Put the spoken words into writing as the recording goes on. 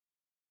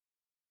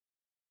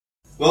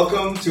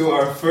Welcome to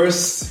our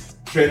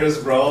first Traders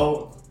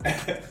Brawl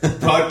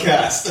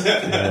podcast.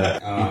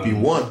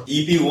 EP1.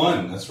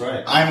 EP1, that's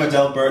right. I'm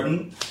Adele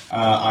Burton.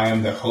 I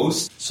am the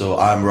host. So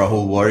I'm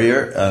Rahul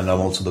Warrior, and I'm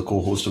also the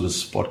co-host of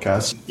this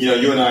podcast. You know,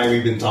 you and I,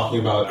 we've been talking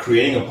about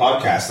creating a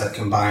podcast that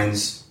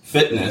combines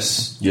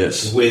fitness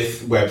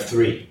with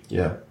Web3.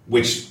 Yeah.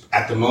 Which,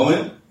 at the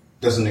moment,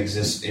 doesn't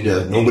exist.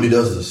 Nobody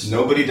does this.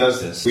 Nobody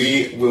does this.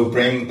 We will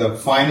bring the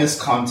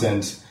finest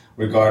content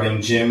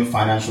regarding gym,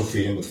 financial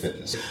freedom with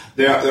fitness.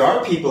 There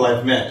are people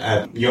I've met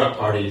at yacht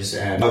parties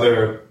and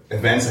other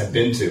events I've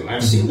been to.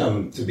 I've seen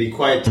them to be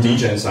quite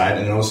DJ inside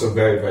and also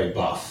very, very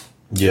buff.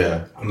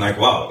 Yeah. I'm like,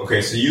 wow,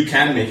 okay, so you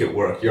can make it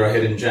work. You're a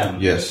hidden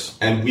gem. Yes.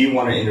 And we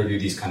want to interview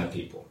these kind of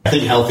people. I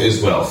think health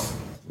is wealth.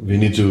 We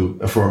need to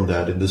affirm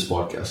that in this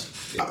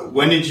podcast.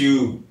 When did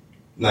you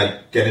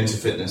get into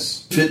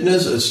fitness?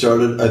 Fitness, it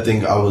started, I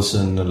think I was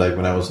in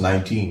when I was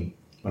 19.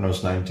 When I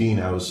was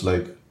 19, I was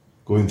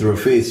going through a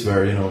phase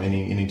where,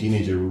 any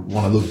teenager would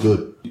want to look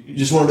good. You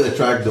just wanted to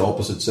attract the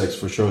opposite sex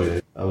for sure.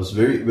 Yeah. I was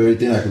very, very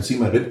thin. I could see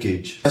my rib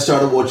cage. I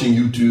started watching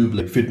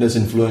YouTube, fitness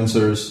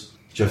influencers,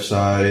 Jeff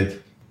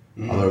Side,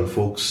 other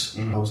folks.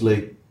 I was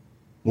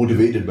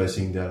motivated by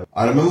seeing that.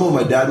 I remember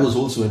my dad was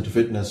also into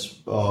fitness,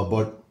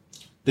 but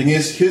thing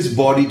is, his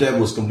body type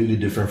was completely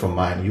different from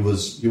mine. He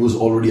was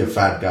already a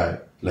fat guy,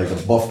 a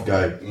buff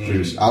guy.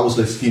 I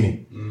was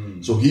skinny.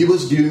 So he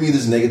was giving me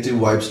this negative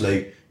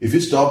vibes if you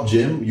stop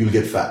gym, you'll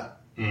get fat.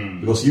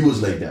 Because he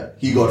was like that.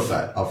 He got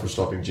fat after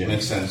stopping gym.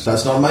 Makes sense.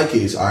 That's not my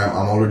case.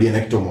 I'm already an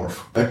ectomorph.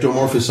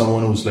 Ectomorph is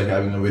someone who's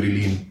having a very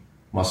lean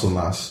muscle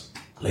mass.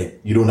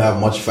 You don't have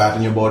much fat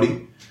in your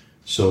body.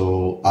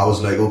 So I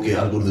was okay,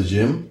 I'll go to the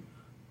gym.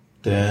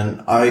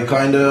 Then I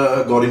kind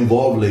of got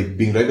involved,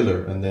 being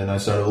regular. And then I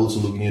started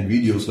also looking at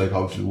videos,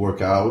 how to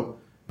work out.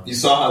 You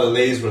saw how the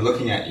ladies were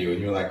looking at you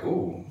and you were like,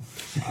 ooh,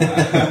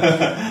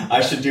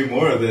 I should do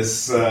more of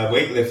this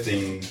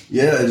weightlifting.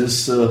 Yeah,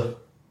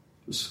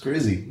 it's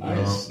crazy.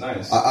 Nice.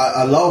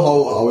 I love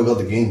how I got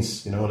the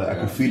gains. I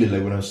could feel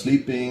it. When I was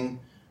sleeping,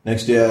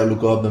 next day I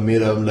look up in the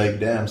mirror, I'm like,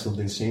 damn,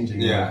 something's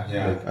changing.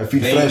 Yeah. I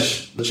feel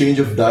fresh. The change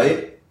of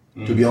diet.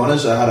 To be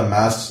honest, I had a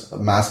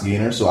mass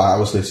gainer, so I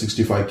was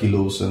 65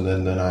 kilos, and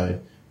then I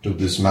took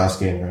this mass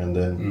gainer, and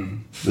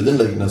then within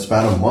in a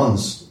span of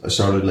months, I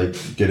started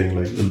getting a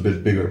little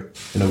bit bigger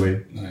in a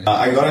way. Nice.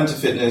 I got into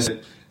fitness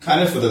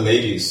kind of for the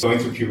ladies, going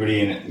through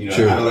puberty and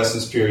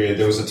adolescence period.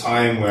 There was a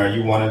time where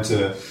you wanted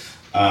to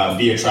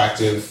be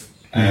attractive,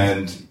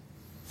 and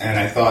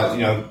I thought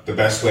the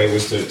best way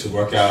was to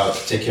work out,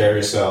 take care of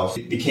yourself.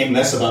 It became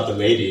less about the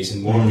ladies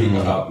and more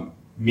about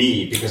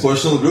me, because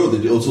personal growth.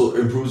 It also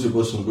improves your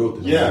personal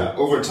growth. Yeah,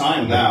 over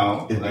time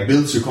now, it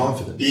builds your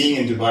confidence. Being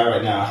in Dubai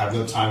right now, I have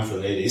no time for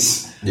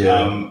ladies.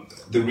 Yeah.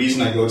 The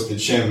reason I go to the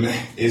gym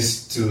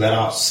is to let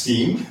out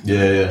steam.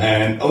 Yeah.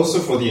 And also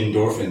for the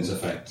endorphins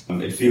effect.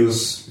 It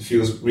feels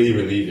really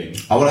relieving.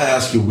 I want to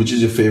ask you, which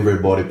is your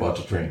favorite body part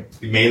to train?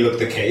 It may look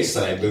the case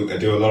that I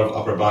do a lot of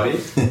upper body.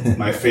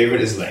 My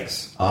favorite is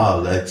legs.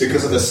 Legs.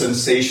 Because of the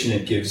sensation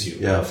it gives you.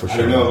 Yeah, for sure. I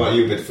don't know about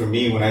you, but for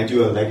me, when I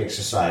do a leg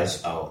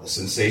exercise, the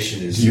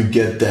sensation is... You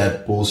get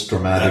that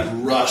post-traumatic... That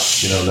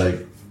rush.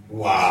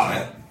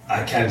 Wow.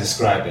 I can't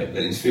describe it,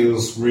 but it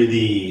feels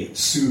really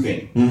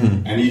soothing.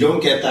 And you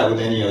don't get that with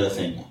any other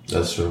thing.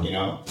 That's true.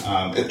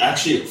 It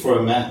actually,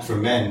 for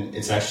men,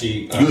 it's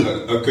actually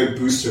a good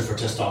booster for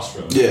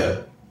testosterone.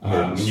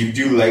 Yeah. You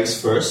do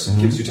legs first, it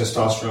gives you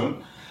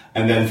testosterone.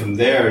 And then from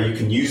there, you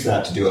can use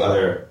that to do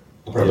other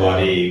upper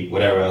body,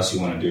 whatever else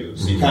you want to do.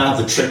 So you kind of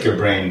have to trick your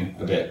brain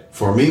a bit.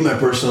 For me, my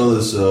personal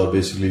is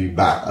basically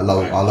back. I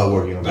love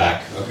working on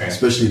back. Okay.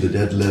 Especially the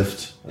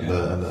deadlift and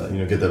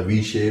the get that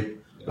V shape.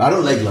 I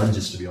don't like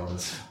lunges, to be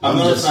honest. I'm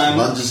not a fan.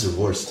 Lunges are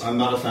worst. I'm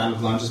not a fan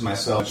of lunges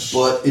myself.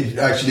 But it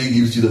actually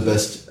gives you the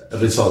best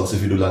results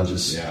if you do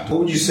lunges. Yeah.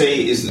 What would you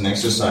say is an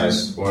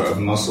exercise or a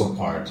muscle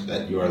part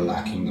that you are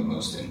lacking the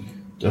most in?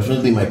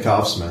 Definitely my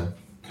calves, man.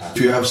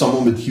 If you have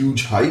someone with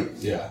huge height,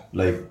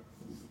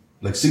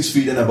 like 6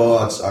 feet and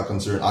above are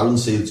concerned. I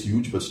wouldn't say it's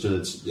huge, but still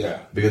it's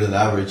bigger than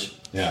average.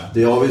 Yeah.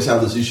 They always have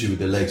this issue with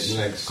their legs.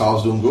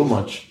 Calves don't grow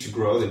much. To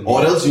grow,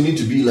 or else you need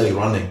to be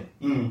running.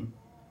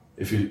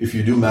 If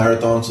you do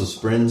marathons or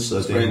sprints,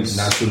 I think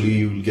naturally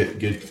you'll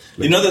get.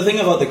 The thing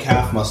about the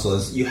calf muscle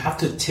is you have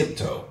to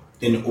tiptoe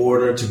in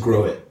order to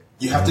grow it.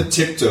 You have to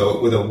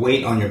tiptoe with a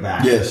weight on your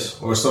back. Yes.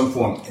 Or some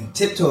form. And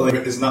tiptoeing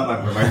is not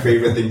my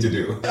favorite thing to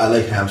do. I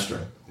like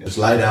hamstring. Just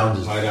lie down,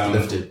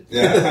 lift it.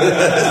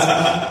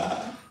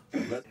 Yeah.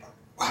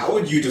 How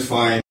would you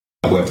define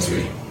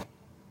Web3?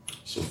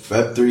 So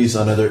Web3 is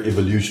another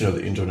evolution of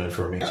the internet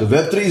for me. So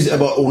Web3 is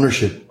about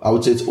ownership. I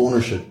would say it's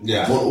ownership.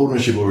 Yeah. More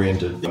ownership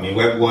oriented.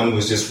 Web 1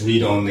 was just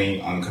read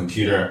only on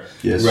computer.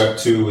 Yes. Web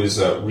 2 is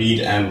read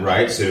and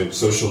write, so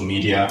social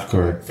media.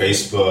 Correct.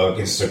 Facebook,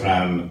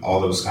 Instagram, all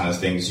those kind of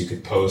things you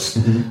could post.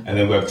 And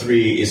then Web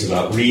 3 is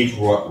about read,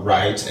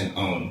 write, and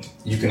own.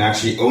 You can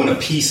actually own a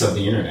piece of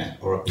the internet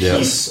or a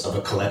piece of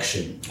a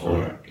collection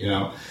or,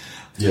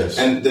 Yes.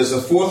 And there's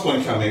a fourth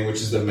one coming, which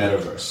is the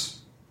metaverse.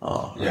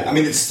 Oh, right. Yeah, I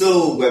mean it's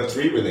still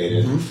Web3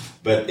 related,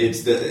 but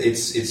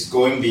it's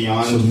going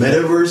beyond. So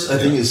metaverse, I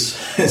think,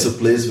 is a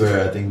place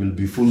where I think we'll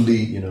be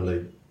fully,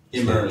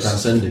 immersed,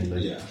 transcending.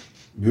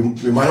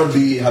 We might not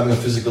be having a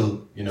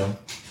physical,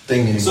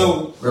 thing anymore.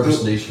 So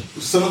representation.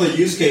 Some of the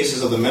use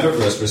cases of the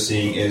metaverse we're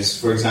seeing is,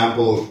 for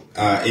example,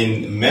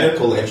 in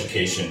medical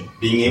education,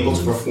 being able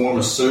to perform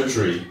a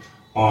surgery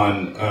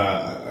on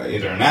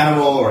either an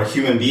animal or a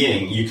human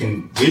being, you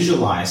can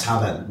visualize how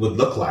that would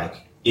look like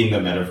in the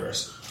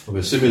metaverse.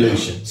 Okay,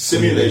 simulation.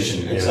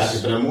 Simulation, exactly.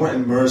 Yes. But a more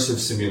immersive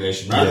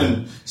simulation. Rather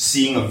than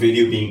seeing a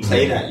video being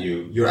played at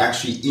you, you're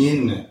actually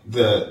in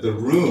the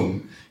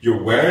room.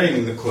 You're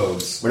wearing the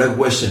clothes. But I have a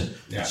question.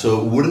 Yeah.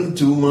 So wouldn't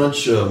too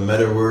much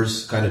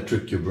metaverse kind of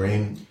trick your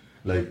brain?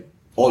 Like,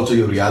 alter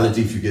your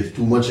reality if you get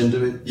too much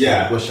into it?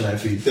 Yeah. That's the question I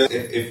feel.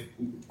 If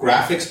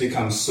graphics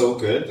become so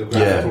good, the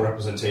graphical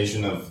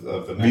representation of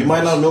the metaverse. We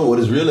might not know what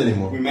is real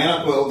anymore. We may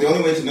not. Well, the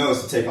only way to know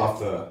is to take off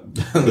the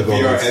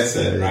VR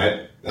headset,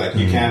 right? Like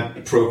you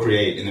can't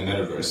procreate in the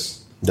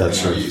metaverse.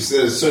 That's true.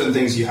 There's certain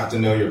things you have to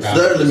know your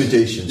boundaries. There are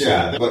limitations.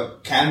 Yeah,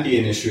 but can be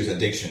an issue is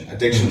addiction.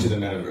 Addiction to the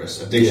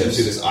metaverse. Addiction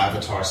to this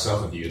avatar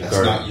self of you. That's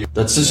not you.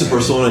 That's just a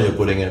persona you're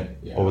putting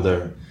in over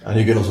there. And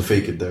you can also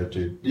fake it there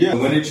too. Yeah.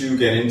 When did you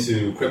get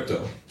into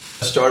crypto?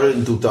 I started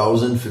in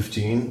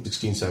 2015,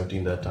 16,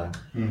 17 that time.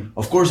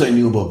 Of course I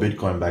knew about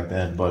Bitcoin back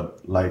then,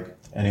 but like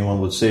anyone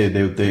would say,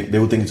 they would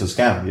think it's a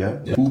scam,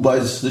 yeah? Who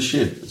buys this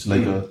shit? It's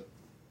like a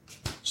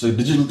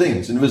digital thing,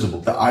 it's invisible.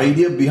 The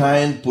idea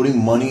behind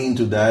putting money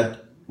into that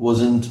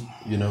wasn't,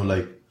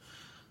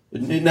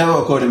 it never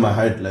occurred in my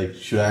head, like,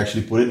 should I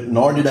actually put it?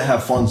 Nor did I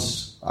have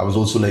funds. I was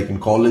also like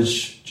in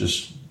college,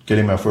 just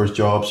getting my first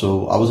job,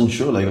 so I wasn't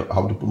sure like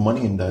how to put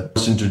money in that. I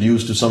was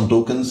introduced to some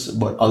tokens,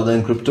 but other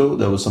than crypto,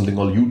 there was something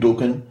called U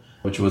token,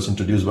 which was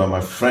introduced by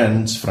my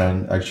friend's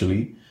friend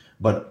actually.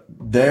 But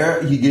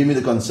there he gave me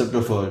the concept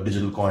of a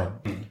digital coin.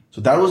 So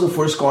that was the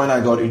first coin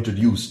I got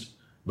introduced.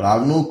 But I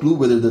have no clue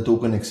whether the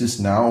token exists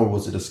now or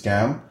was it a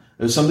scam.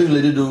 It was something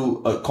related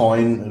to a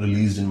coin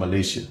released in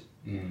Malaysia.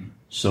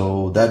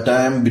 So that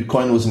time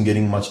Bitcoin wasn't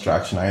getting much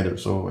traction either.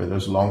 So it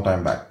was a long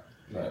time back.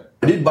 Right.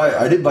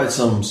 I did buy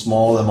some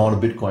small amount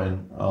of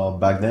Bitcoin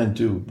back then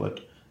too, but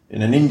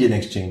in an Indian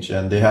exchange,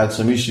 and they had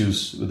some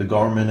issues with the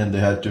government and they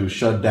had to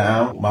shut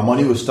down. My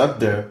money was stuck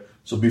there.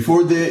 So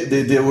before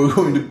they were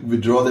going to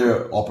withdraw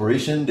their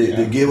operation,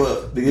 they gave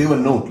a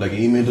note, like an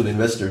email to the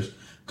investors.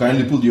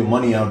 Kindly pull your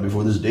money out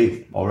before this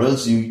date, or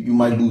else you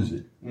might lose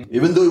it.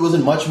 Even though it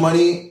wasn't much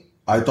money,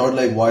 I thought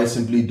like, why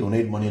simply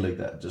donate money like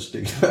that? Just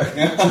take it back.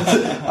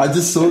 I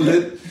just sold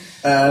it.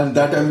 And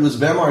that time it was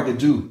bear market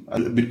too.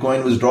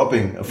 Bitcoin was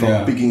dropping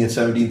from peaking at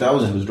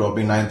 17,000, it was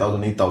dropping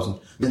 9,000, 8,000.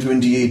 In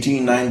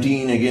 2018,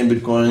 19, again,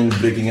 Bitcoin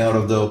breaking out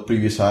of the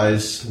previous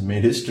highs,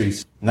 made history.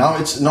 Now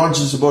it's not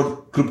just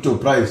about crypto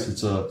price,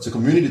 it's a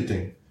community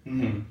thing.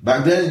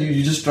 Back then,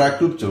 you just track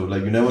crypto.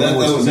 Like, you never know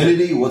what's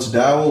community, what's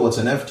DAO, what's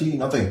NFT,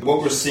 nothing.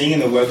 What we're seeing in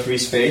the Web3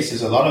 space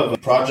is a lot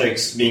of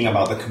projects being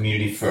about the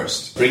community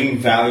first, bringing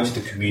value to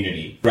the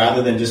community,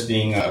 rather than just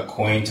being a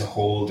coin to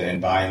hold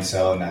and buy and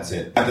sell and that's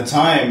it. At the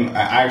time,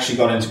 I actually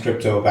got into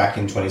crypto back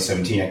in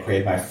 2017. I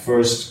created my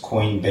first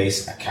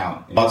Coinbase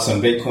account. I bought some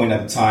Bitcoin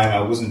at the time.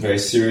 I wasn't very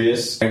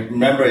serious. I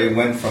remember it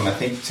went from, I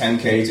think,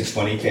 10K to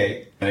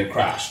 20K, and it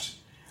crashed.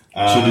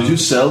 So did you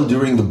sell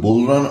during the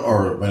bull run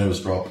or when it was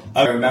dropping?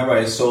 I remember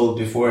I sold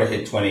before I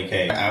hit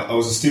 20K. I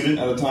was a student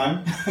at the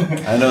time.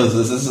 I know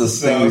this is a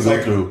thing we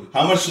go through.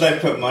 How much should I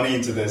put money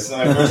into this?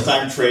 My first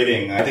time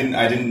trading.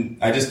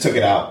 I just took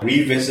it out.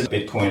 Revisited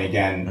Bitcoin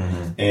again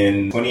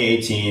in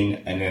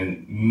 2018 and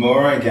then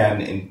more again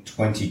in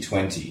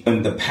 2020.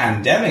 When the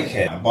pandemic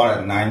hit, I bought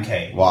it at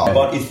 9K. Wow. I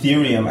bought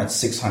Ethereum at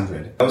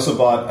 600. I also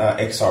bought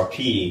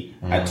XRP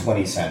at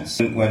 20 cents.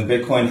 When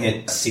Bitcoin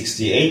hit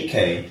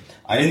 68K,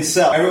 I didn't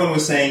sell. Everyone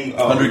was saying,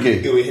 "Oh,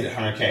 100K. We hit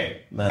 100K."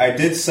 Man. I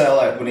did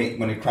sell it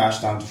when it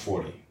crashed down to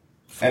 40,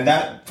 and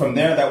from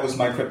there that was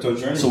my crypto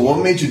journey. So,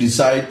 what made you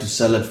decide to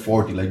sell at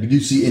 40? Like, did you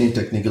see any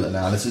technical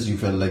analysis? You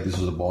felt like this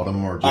was the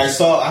bottom, or just... I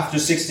saw after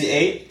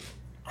 68,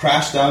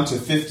 crash down to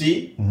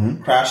 50,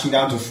 crashing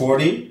down to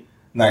 40.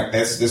 Like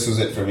this was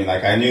it for me.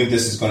 Like I knew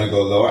this is going to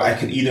go lower. I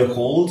could either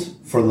hold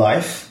for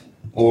life,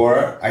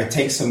 or I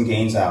take some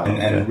gains out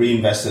and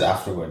reinvest it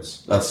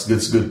afterwards. That's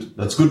good.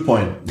 That's a good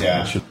point.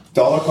 Yeah.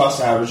 Dollar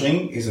cost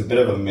averaging is a bit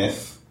of a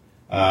myth.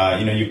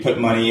 You put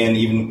money in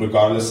even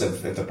regardless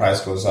if the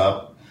price goes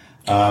up.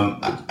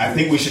 I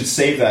think we should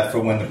save that for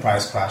when the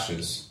price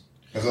crashes.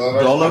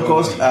 Dollar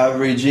cost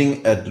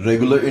averaging at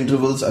regular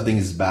intervals, I think,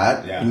 is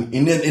bad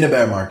in a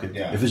bear market.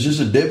 Yeah. If it's just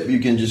a dip, you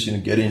can just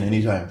get in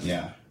anytime.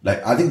 Yeah.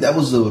 Like, I think that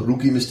was the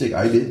rookie mistake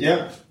I did.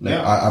 Yeah.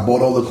 I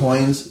bought all the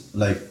coins,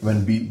 like,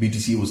 when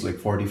BTC was like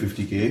 40,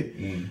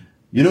 50K.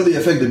 You know the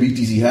effect the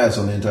BTC has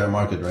on the entire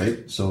market,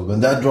 right? So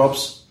when that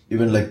drops,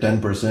 even like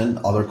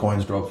 10%, other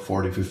coins dropped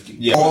 40, 50.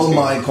 Yeah, all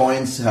my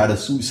coins had a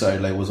suicide,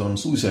 like was on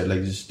suicide,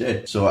 like just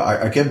dead. So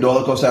I kept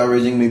dollar cost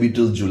averaging maybe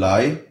till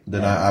July.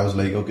 Then I was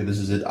like, okay, this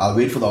is it. I'll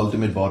wait for the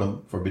ultimate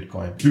bottom for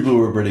Bitcoin. People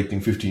were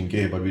predicting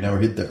 15K, but we never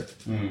hit there.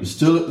 We're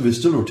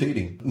still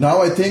rotating.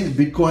 Now I think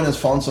Bitcoin has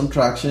found some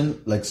traction,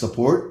 like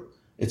support.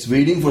 It's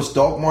waiting for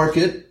stock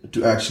market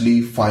to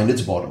actually find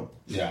its bottom.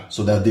 Yeah.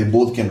 So that they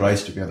both can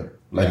rise together,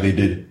 like they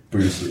did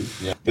previously.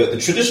 Yeah. The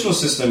traditional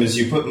system is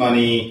you put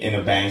money in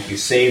a bank, you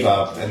save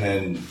up, and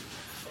then,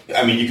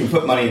 I mean, you can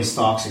put money in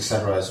stocks,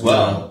 etc. as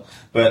well. Yeah.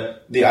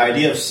 But the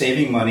idea of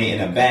saving money in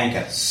a bank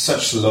at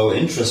such low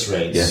interest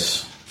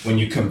rates, when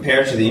you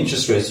compare to the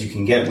interest rates you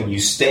can get when you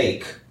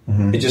stake,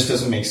 it just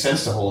doesn't make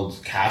sense to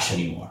hold cash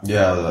anymore.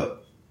 Yeah,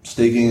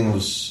 staking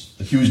was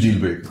a huge deal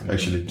breaker,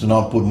 actually, to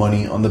not put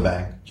money on the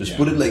bank. Just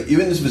put it like,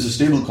 even if it's a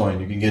stable coin,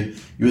 you can get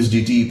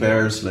USDT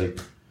pairs, like.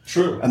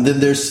 True. And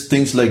then there's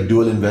things like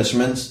dual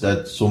investments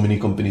that so many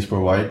companies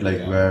provide, like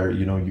where,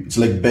 it's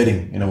like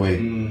betting in a way.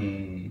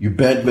 You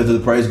bet whether the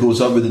price goes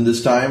up within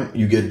this time,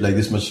 you get like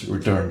this much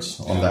returns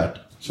on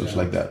that. So it's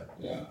like that.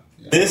 Yeah.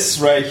 This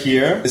right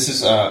here, this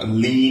is a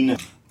lean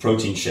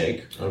protein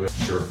shake. Okay,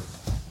 sure.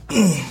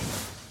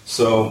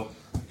 So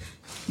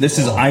this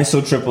is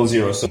ISO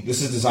 000. So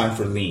this is designed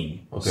for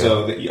lean. Okay.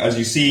 So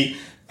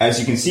as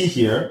you can see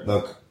here,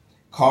 look,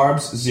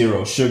 carbs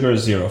 0, sugar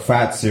 0,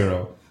 fat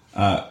 0.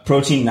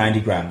 Protein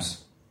 90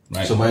 grams.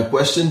 Right. So my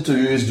question to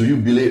you is, do you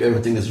believe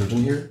everything that's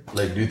written here?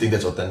 Like, do you think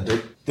that's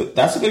authentic?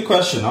 That's a good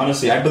question.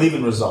 Honestly, I believe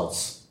in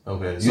results.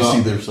 Okay. You see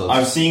the results.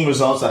 I'm seeing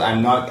results that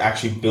I'm not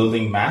actually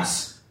building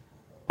mass.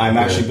 I'm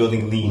actually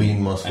building lean.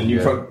 Lean muscle. And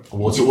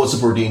what's the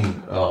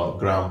protein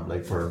gram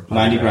like for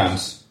 90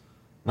 grams?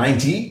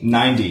 90?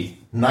 90.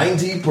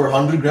 90 per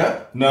 100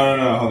 gram?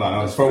 No. Hold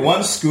on. For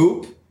one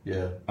scoop.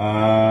 Yeah.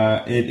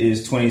 It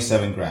is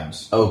 27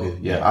 grams. Okay.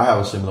 Yeah, I have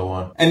a similar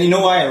one. And you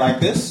know why I like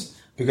this?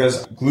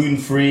 Because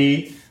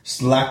gluten-free,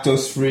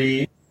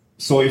 lactose-free,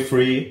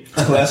 soy-free,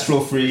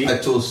 cholesterol-free. I'm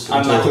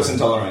lactose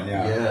intolerant.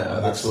 Yeah,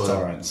 that's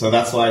intolerant. So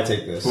that's why I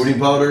take this. Protein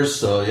powders.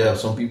 So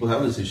some people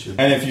have this issue.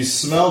 And if you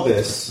smell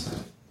this,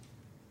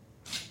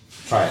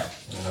 try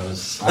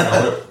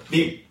it.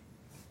 Beep.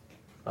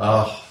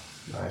 Oh,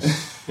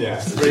 nice.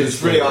 Yeah, it's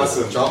pretty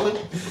awesome.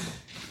 Chocolate?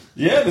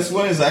 Yeah, this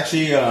one is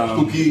actually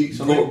cookie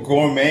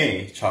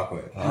gourmet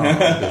chocolate.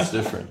 That's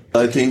different.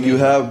 I think you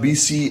have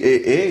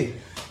BCAA.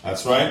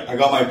 That's right. I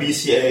got my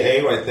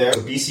BCAA right there.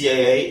 So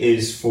BCAA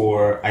is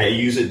I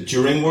use it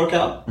during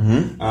workout.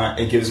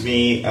 It gives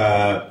me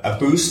a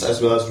boost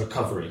as well as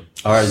recovery.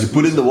 All right, you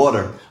put it in the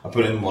water. I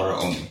put it in water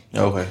only.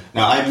 Okay.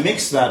 Now I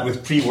mix that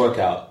with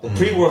pre-workout. The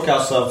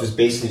pre-workout stuff is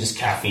basically just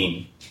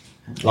caffeine.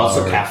 Lots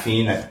of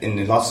caffeine and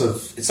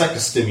it's like a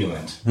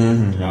stimulant,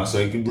 so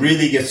it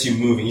really gets you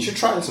moving. You should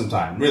try it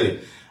sometime, really.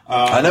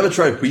 I never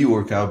tried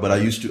pre-workout, but I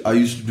used to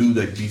do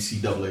like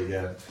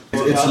BCAA,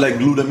 It's like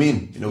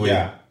glutamine in a way.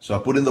 Yeah. So I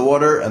put in the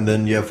water and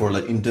then, for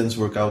like intense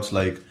workouts,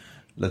 like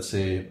let's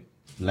say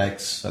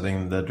legs, I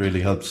think that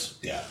really helps.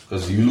 Yeah.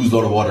 Because you lose a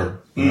lot of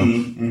water,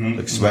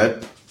 like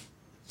sweat.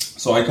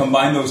 So I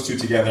combine those two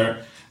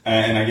together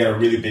and I get a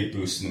really big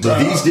boost. But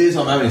these days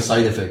I'm having a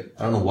side effect.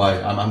 I don't know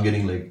why. I'm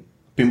getting like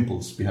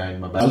pimples behind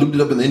my back. I looked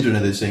it up on the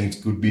internet. They're saying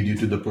it could be due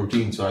to the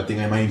protein, so I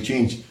think I might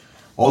change.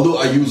 Although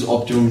I use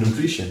Optimum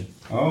Nutrition.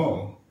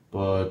 Oh.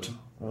 But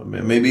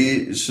maybe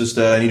it's just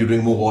that I need to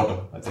drink more water.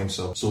 I think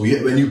so. So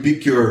when you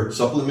pick your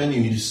supplement,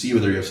 you need to see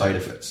whether you have side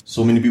effects.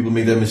 So many people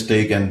make that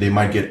mistake and they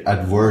might get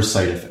adverse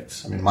side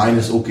effects. I mean, mine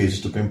is okay,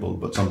 just a pimple,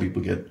 but some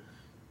people get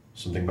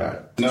something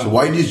bad. No. So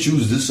why did you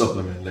choose this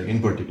supplement, like in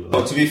particular?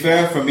 Well, to be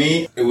fair, for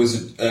me, it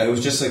was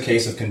just a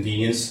case of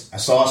convenience. I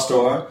saw a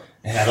store.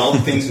 It had all the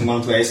things in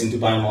one place in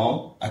Dubai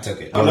Mall. I took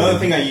it. Another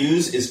thing I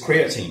use is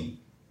creatine.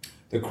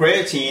 The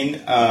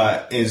creatine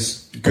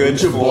is good.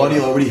 Does your body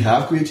already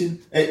have creatine?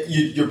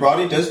 Your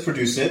body does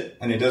produce it,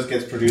 and it does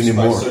get produced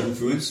by certain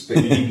foods, but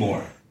you need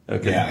more.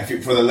 Okay. Yeah,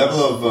 for the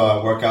level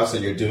of workouts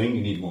that you're doing,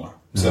 you need more.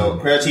 So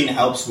creatine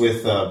helps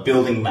with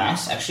building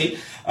mass, actually.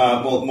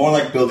 More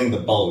like building the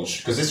bulge,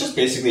 because it's just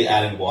basically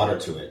adding water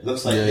to it.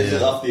 Looks like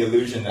it's off the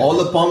illusion. All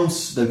the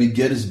pumps that we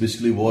get is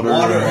basically water.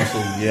 Muscle.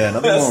 Yeah,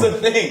 nothing That's more. the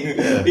thing.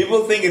 Yeah.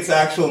 People think it's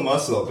actual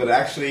muscle, but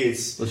actually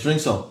it's... Let's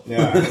drink some.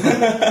 Yeah.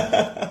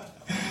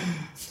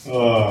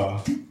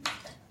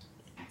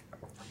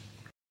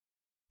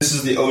 This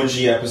is the OG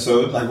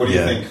episode. Like, what do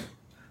you think?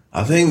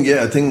 I think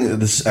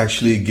this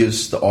actually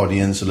gives the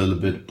audience a little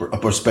bit a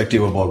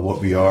perspective about what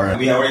we are.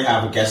 We already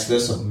have a guest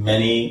list of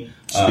many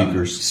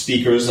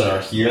speakers that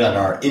are here that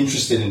are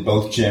interested in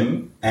both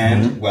gym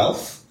and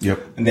wealth. Yep.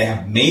 And they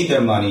have made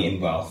their money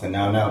in wealth, and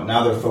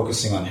now they're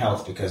focusing on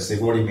health because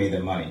they've already made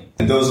their money.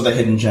 And those are the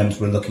hidden gems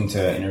we're looking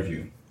to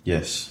interview.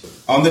 Yes.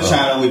 On the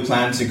channel, we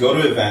plan to go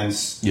to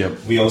events.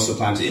 Yep. We also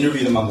plan to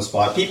interview them on the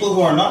spot. People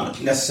who are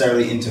not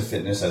necessarily into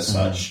fitness as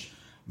such.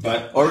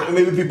 Or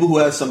maybe people who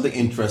have something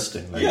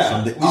interesting, like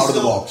something out of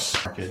the box.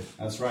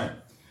 That's right.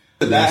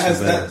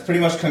 That pretty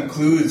much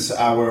concludes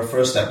our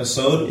first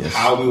episode. Yes.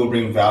 How we will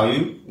bring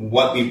value,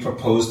 what we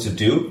propose to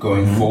do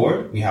going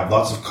forward. We have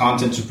lots of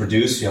content to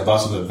produce. We have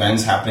lots of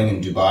events happening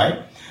in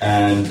Dubai,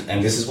 and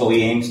this is what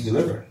we aim to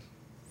deliver.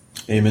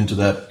 Amen to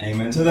that.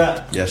 Amen to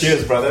that. Yes.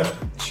 Cheers, brother.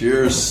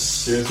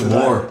 Cheers. Cheers to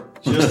more.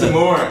 Cheers to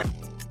more.